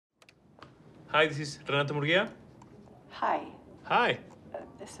Hi, this is Renato Murguia. Hi. Hi.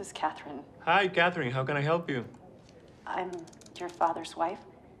 This is Catherine. Hi, Catherine. How can I help you? I'm your father's wife.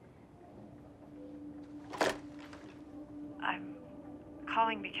 I'm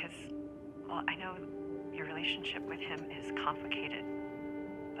calling because, well, I know your relationship with him is complicated,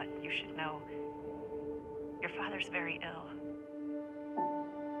 but you should know your father's very ill.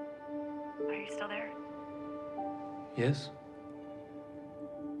 Are you still there? Yes.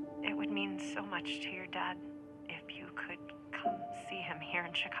 It would mean so much to your dad if you could come see him here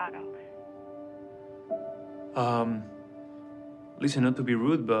in Chicago. Listen, not to be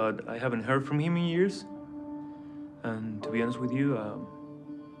rude, but I haven't heard from him in years. And to be honest with you,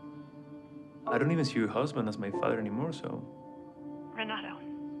 I don't even see your husband as my father anymore, so... Renato,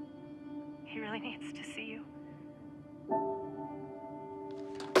 he really needs to see you.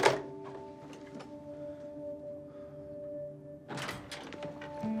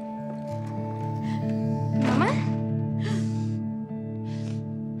 ¿Mamá?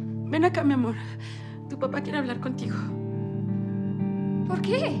 Ven acá, mi amor. Tu papá quiere hablar contigo. ¿Por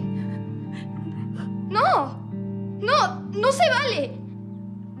qué? ¡No! ¡No! ¡No se vale!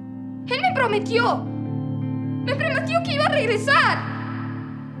 Él me prometió. Me prometió que iba a regresar.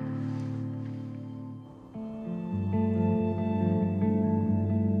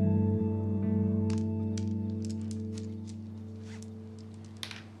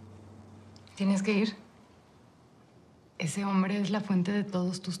 Tienes que ir. Ese hombre es la fuente de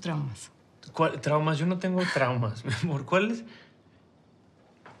todos tus traumas. ¿Cuál? ¿Traumas? Yo no tengo traumas, mi amor. ¿Cuáles?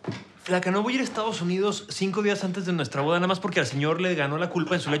 Flaca, no voy a ir a Estados Unidos 5 días antes de nuestra boda nada más porque al señor le ganó la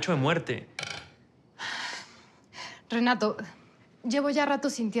culpa en su lecho de muerte. Renato, llevo ya rato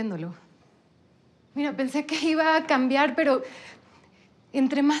sintiéndolo. Mira, pensé que iba a cambiar, pero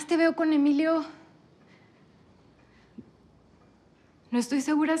entre más te veo con Emilio, no estoy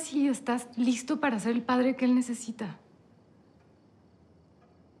segura si estás listo para ser el padre que él necesita.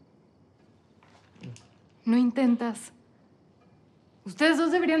 No intentas. Ustedes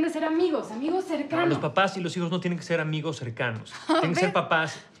dos deberían de ser amigos, amigos cercanos. No, los papás y los hijos no tienen que ser amigos cercanos. Tienen que ser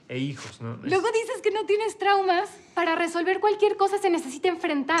papás e hijos, ¿no? Luego dices que no tienes traumas. Para resolver cualquier cosa se necesita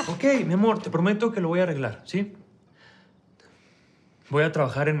enfrentar. Ok, mi amor, te prometo que lo voy a arreglar, ¿sí? Voy a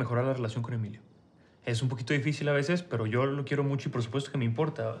trabajar en mejorar la relación con Emilio. Es un poquito difícil a veces, pero yo lo quiero mucho y por supuesto que me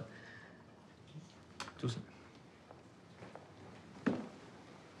importa. Tú sabes.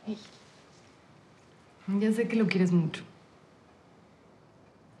 Ya sé que lo quieres mucho.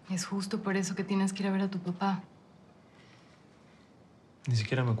 Es justo por eso que tienes que ir a ver a tu papá. Ni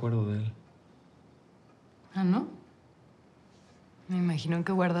siquiera me acuerdo de él. ¿Ah, no? Me imagino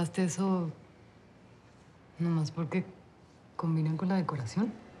que guardaste eso nomás porque combinan con la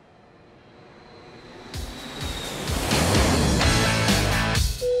decoración.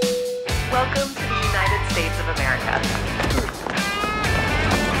 Welcome to the United States of America.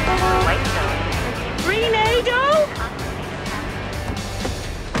 White zone. Renato?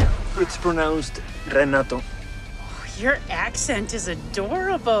 It's pronounced Renato. Your accent is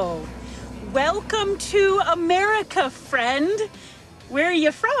adorable. Welcome to America, friend. Where are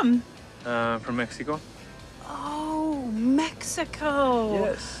you from? From Mexico. Oh, Mexico.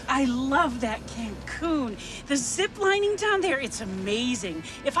 Yes. I love that Cancun. The zip lining down there, it's amazing.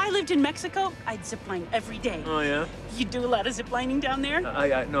 If I lived in Mexico, I'd zip line every day. Oh, yeah? You do a lot of zip lining down there?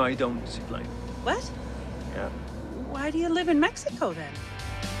 No, I don't zip line. What? Yeah. Why do you live in Mexico then?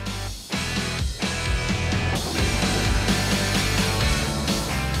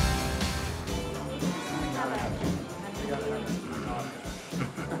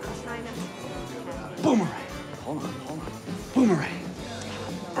 Boomerang. Hold on. Boomerang.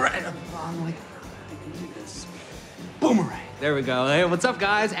 Right up. I'm like, I can do this. Boomerang. There we go. Hey, what's up,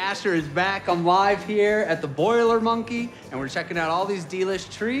 guys? Asher is back. I'm live here at the Boiler Monkey, and we're checking out all these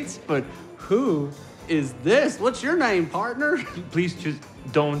delish treats. But who is this? What's your name, partner? Please just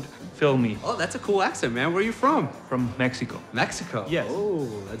don't film me. Oh, that's a cool accent, man. Where are you from? From Mexico. Mexico? Yes. Oh,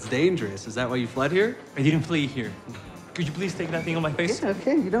 that's dangerous. Is that why you fled here? I didn't flee here. Could you please take that thing on my face?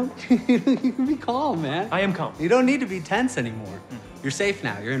 Okay. You don't. You can be calm, man. I am calm. You don't need to be tense anymore. You're safe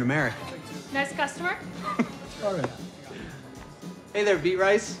now. You're in America. Next customer? All right. Hey there, Beat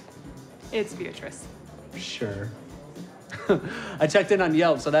Rice. It's Beatrice. Sure. I checked in on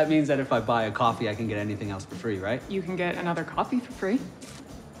Yelp, so that means that if I buy a coffee, I can get anything else for free, right? You can get another coffee for free.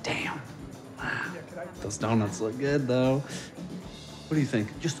 Damn. Those donuts look good, though. What do you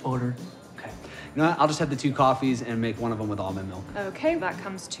think? Just order. Okay. You know what? I'll just have the 2 coffees and make one of them with almond milk. Okay, that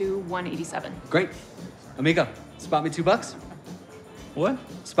comes to $187. Great. Amigo, spot me $2. What?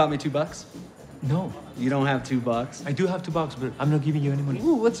 Spot me $2. No, You don't have $2? I do have $2, but I'm not giving you any money.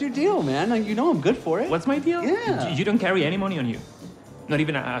 Ooh, what's your deal, man? Like, you know I'm good for it. What's my deal? Yeah. You don't carry any money on you. Not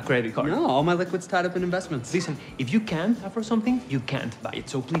even a credit card. No, all my liquid's tied up in investments. Listen, if you can't afford something, you can't buy it.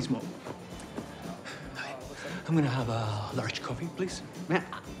 So please, Mo. I'm gonna have a large coffee, please. Man,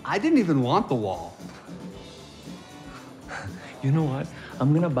 I didn't even want the wall. You know what?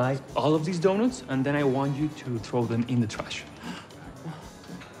 I'm gonna buy all of these donuts, and then I want you to throw them in the trash.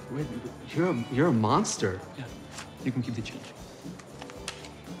 Wait, you're a monster. Yeah, you can keep the change.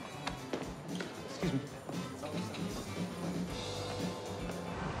 Excuse me.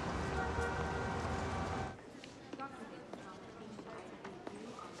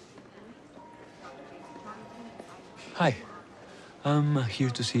 Hi, I'm here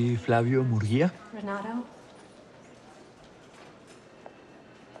to see Flavio Murguia. Renato?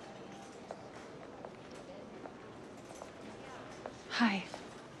 Hi,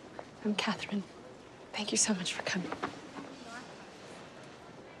 I'm Catherine. Thank you so much for coming.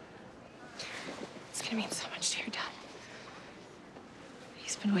 It's gonna mean so much to your dad.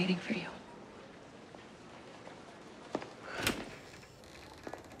 He's been waiting for you.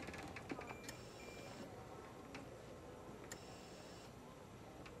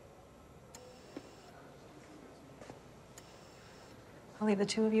 I'll leave the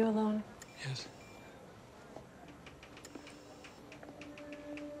two of you alone. Yes.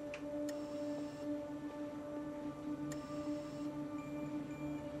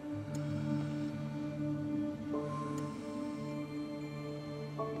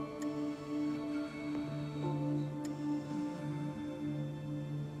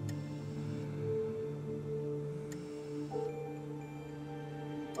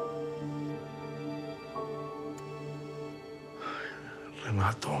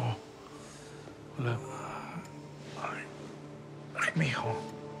 Renato. Hola. Ay, mijo.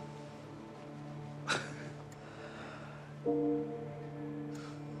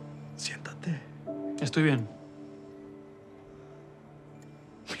 Siéntate. Estoy bien.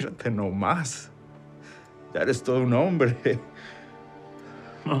 Mírate nomás. Ya eres todo un hombre.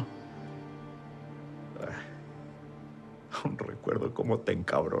 No. Aún recuerdo cómo te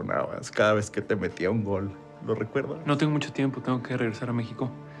encabronabas cada vez que te metía un gol. ¿Lo recuerdas? No tengo mucho tiempo, tengo que regresar a México.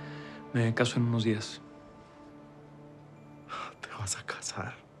 Me caso en unos días. Te vas a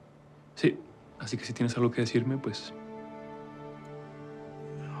casar. Sí, así que si tienes algo que decirme, pues...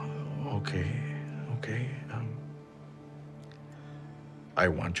 Okay. I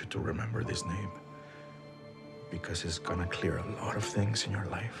want you to remember this name because it's gonna clear a lot of things in your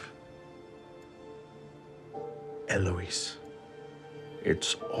life. Eloise.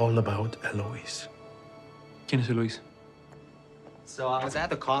 It's all about Eloise. ¿Quién es Eloise? So I was at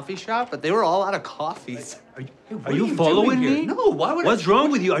the coffee shop, but they were all out of coffees. Are you following me? No, why would What's wrong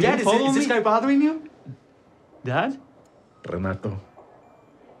with you? Are Dad, you following is this me? guy bothering you? Dad? Renato,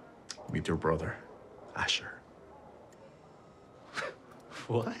 meet your brother, Asher.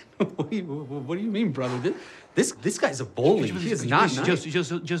 What? What do you mean, brother? This guy's a bully. He is not nice.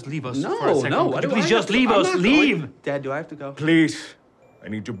 Just leave us No, for a second. no. Could Why you do please I just have to- leave I'm us. not Leave! going. Dad, do I have to go? Please, I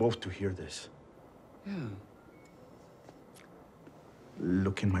need you both to hear this. Yeah.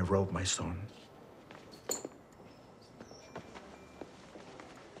 Look in my robe, my son.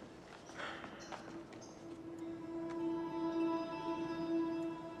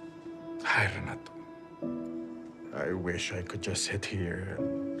 Hi, Renato. I wish I could just sit here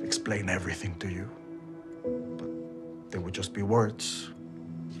and explain everything to you. But they would just be words.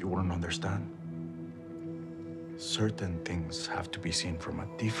 You wouldn't understand. Certain things have to be seen from a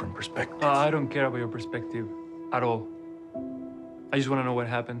different perspective. I don't care about your perspective at all. I just want to know what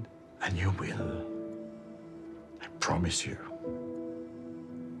happened. And you will. I promise you.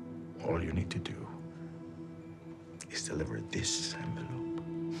 All you need to do is deliver this envelope.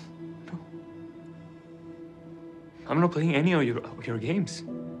 I'm not playing any of your games.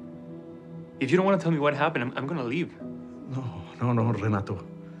 If you don't want to tell me what happened, I'm gonna leave. No, Renato.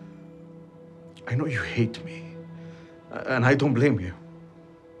 I know you hate me, and I don't blame you.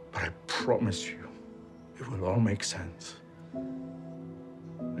 But I promise you, it will all make sense.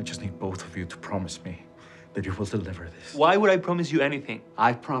 I just need both of you to promise me that you will deliver this. Why would I promise you anything?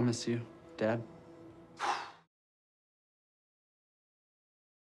 I promise you, Dad.